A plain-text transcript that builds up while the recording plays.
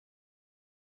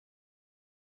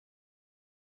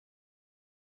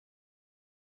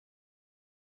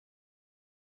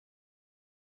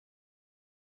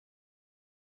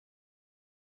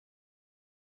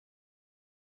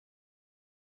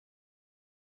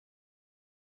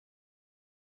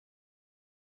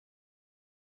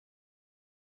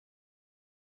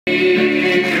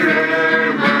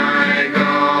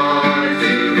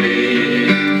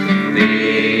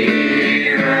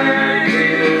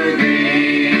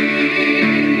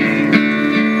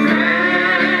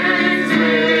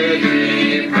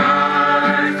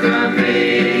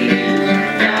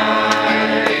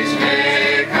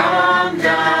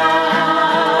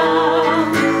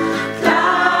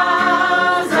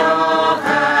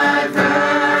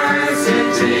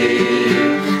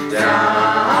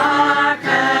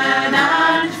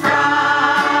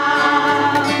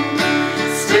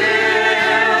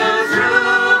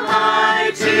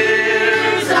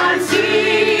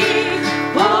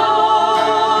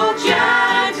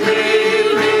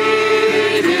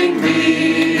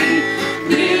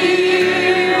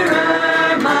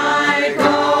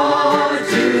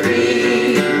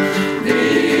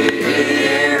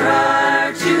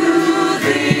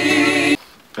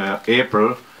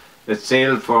April, it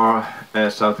sailed for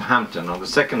Southampton on the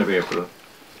 2nd of April.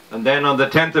 And then on the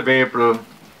 10th of April,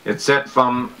 it set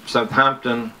from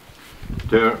Southampton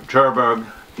to Cherbourg,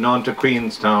 on to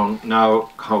Queenstown, now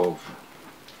Cove.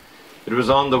 It was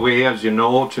on the way, as you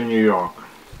know, to New York.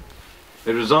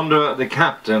 It was under the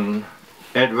captain,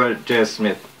 Edward J.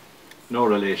 Smith, no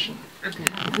relation,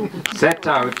 set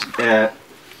out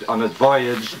on his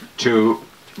voyage to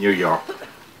New York.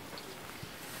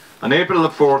 On April the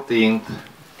 14th,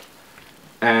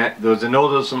 there was a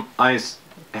notice of ice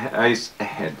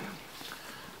ahead.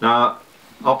 Now,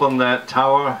 up on the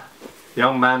tower, the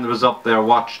young man that was up there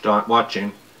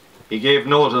watching. He gave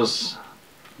notice,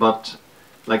 but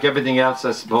like everything else,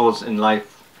 I suppose, in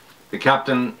life, the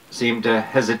captain seemed to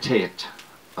hesitate,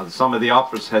 and some of the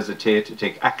officers hesitate to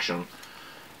take action,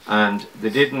 and they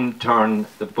didn't turn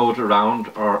the boat around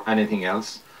or anything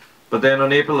else. But then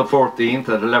on April the 14th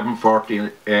at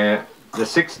 11:40, the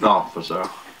 6th officer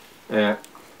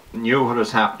knew what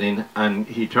was happening, and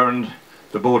he turned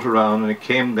the boat around, and it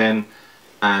came then,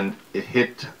 and it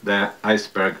hit the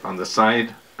iceberg on the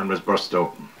side and was burst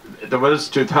open. There was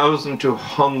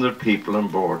 2,200 people on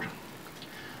board,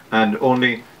 and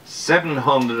only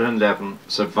 711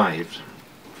 survived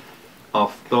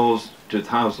of those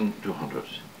 2,200.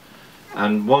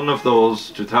 And one of those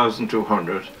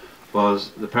 2,200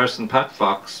 was the person, Pat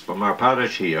Fox, from our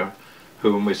parish here,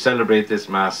 whom we celebrate this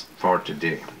Mass for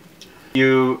today.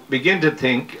 You begin to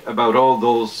think about all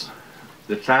those,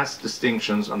 the class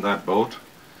distinctions on that boat.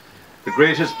 The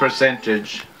greatest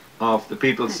percentage of the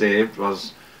people saved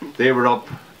was they were up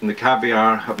in the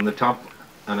caviar, up in the top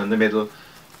and in the middle,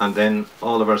 and then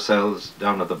all of ourselves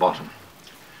down at the bottom.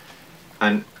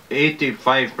 And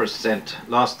 85%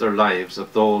 lost their lives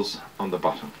of those on the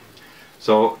bottom.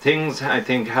 So things, I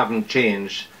think, haven't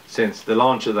changed since the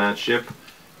launch of that ship,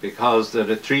 because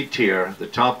they're a three-tier, the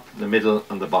top, the middle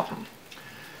and the bottom.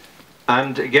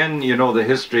 And again, you know the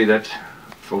history that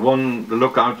for one, the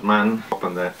lookout man up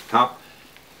on the top,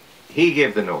 he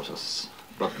gave the notice,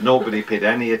 but nobody paid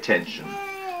any attention.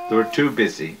 They were too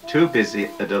busy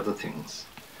at other things.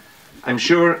 I'm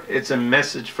sure it's a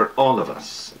message for all of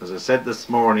us. As I said this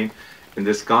morning in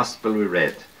this gospel we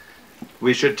read,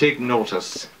 we should take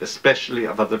notice, especially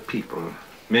of other people,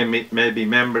 maybe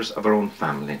members of our own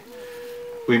family.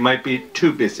 We might be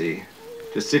too busy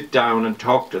to sit down and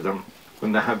talk to them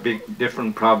when they have big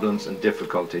different problems and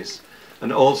difficulties.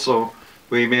 And also,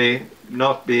 we may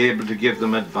not be able to give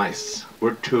them advice.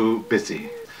 We're too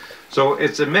busy. So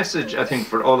it's a message, I think,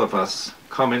 for all of us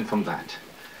coming from that.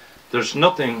 There's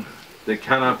nothing that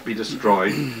cannot be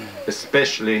destroyed,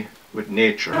 especially with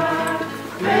nature.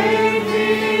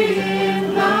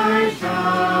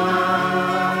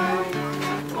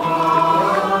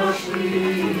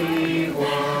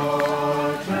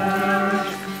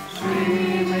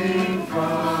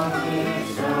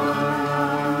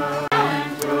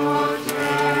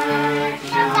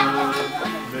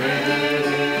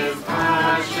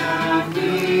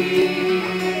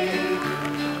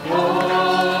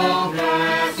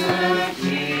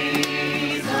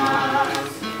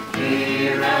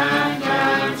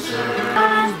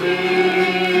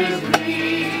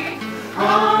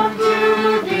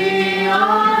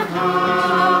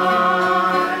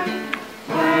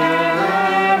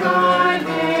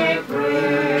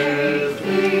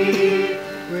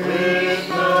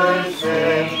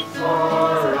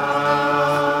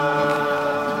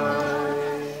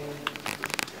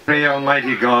 Pray,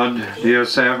 Almighty God, dear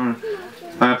servant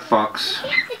Pat Fox,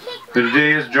 for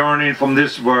today's journey from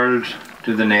this world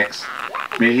to the next,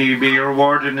 may he be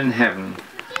rewarded in heaven.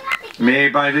 May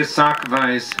by this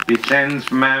sacrifice be cleansed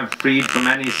from, freed from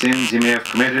any sins he may have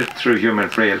committed through human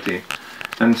frailty,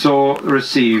 and so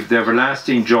receive the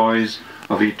everlasting joys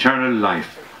of eternal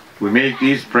life. We make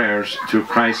these prayers through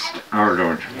Christ our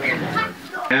Lord.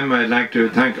 I'd like to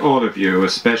thank all of you,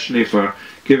 especially for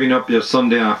giving up your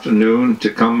Sunday afternoon to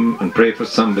come and pray for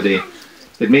somebody.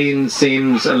 It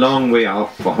seems a long way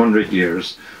off, 100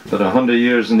 years, but 100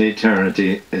 years in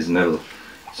eternity is nil.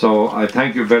 So I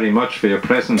thank you very much for your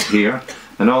presence here,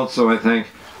 and also I thank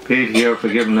Pete here for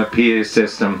giving a PA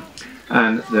system,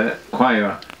 and the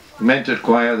choir, the mentored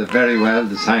choir, they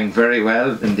sang very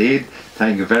well indeed.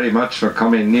 Thank you very much for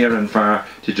coming near and far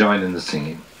to join in the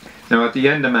singing. Now at the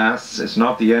end of Mass, it's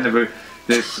not the end of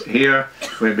this here,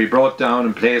 will be brought down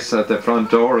and placed at the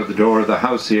front door, or the door of the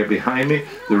house here behind me,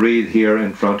 the wreath here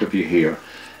in front of you here.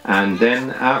 And then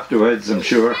afterwards, I'm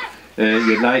sure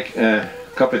you'd like a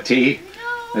cup of tea.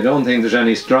 I don't think there's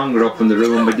any stronger up in the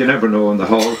room, but you never know in the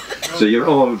hall. So you're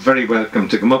all very welcome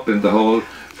to come up in the hall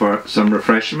for some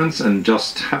refreshments and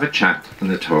just have a chat and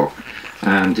a talk.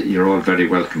 and you're all very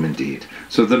welcome indeed.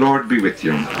 So the Lord be with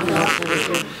you.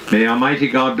 May Almighty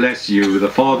God bless you, the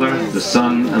Father, the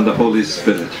Son, and the Holy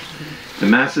Spirit. The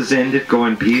Mass is ended. Go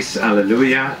in peace.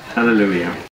 Alleluia, alleluia.